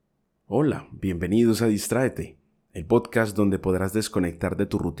Hola, bienvenidos a Distráete, el podcast donde podrás desconectar de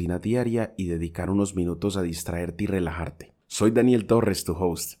tu rutina diaria y dedicar unos minutos a distraerte y relajarte. Soy Daniel Torres, tu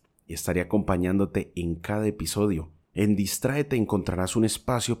host, y estaré acompañándote en cada episodio. En Distráete encontrarás un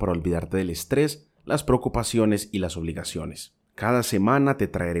espacio para olvidarte del estrés, las preocupaciones y las obligaciones. Cada semana te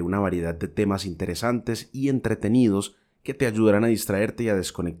traeré una variedad de temas interesantes y entretenidos que te ayudarán a distraerte y a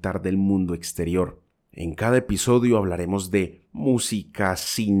desconectar del mundo exterior. En cada episodio hablaremos de música,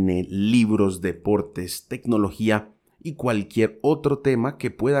 cine, libros, deportes, tecnología y cualquier otro tema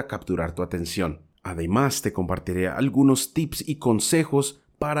que pueda capturar tu atención. Además, te compartiré algunos tips y consejos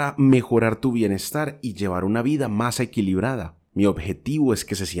para mejorar tu bienestar y llevar una vida más equilibrada. Mi objetivo es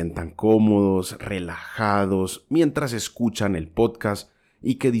que se sientan cómodos, relajados, mientras escuchan el podcast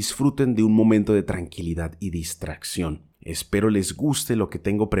y que disfruten de un momento de tranquilidad y distracción. Espero les guste lo que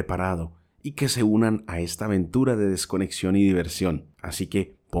tengo preparado y que se unan a esta aventura de desconexión y diversión. Así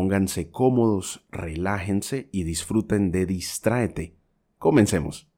que pónganse cómodos, relájense y disfruten de Distráete. Comencemos.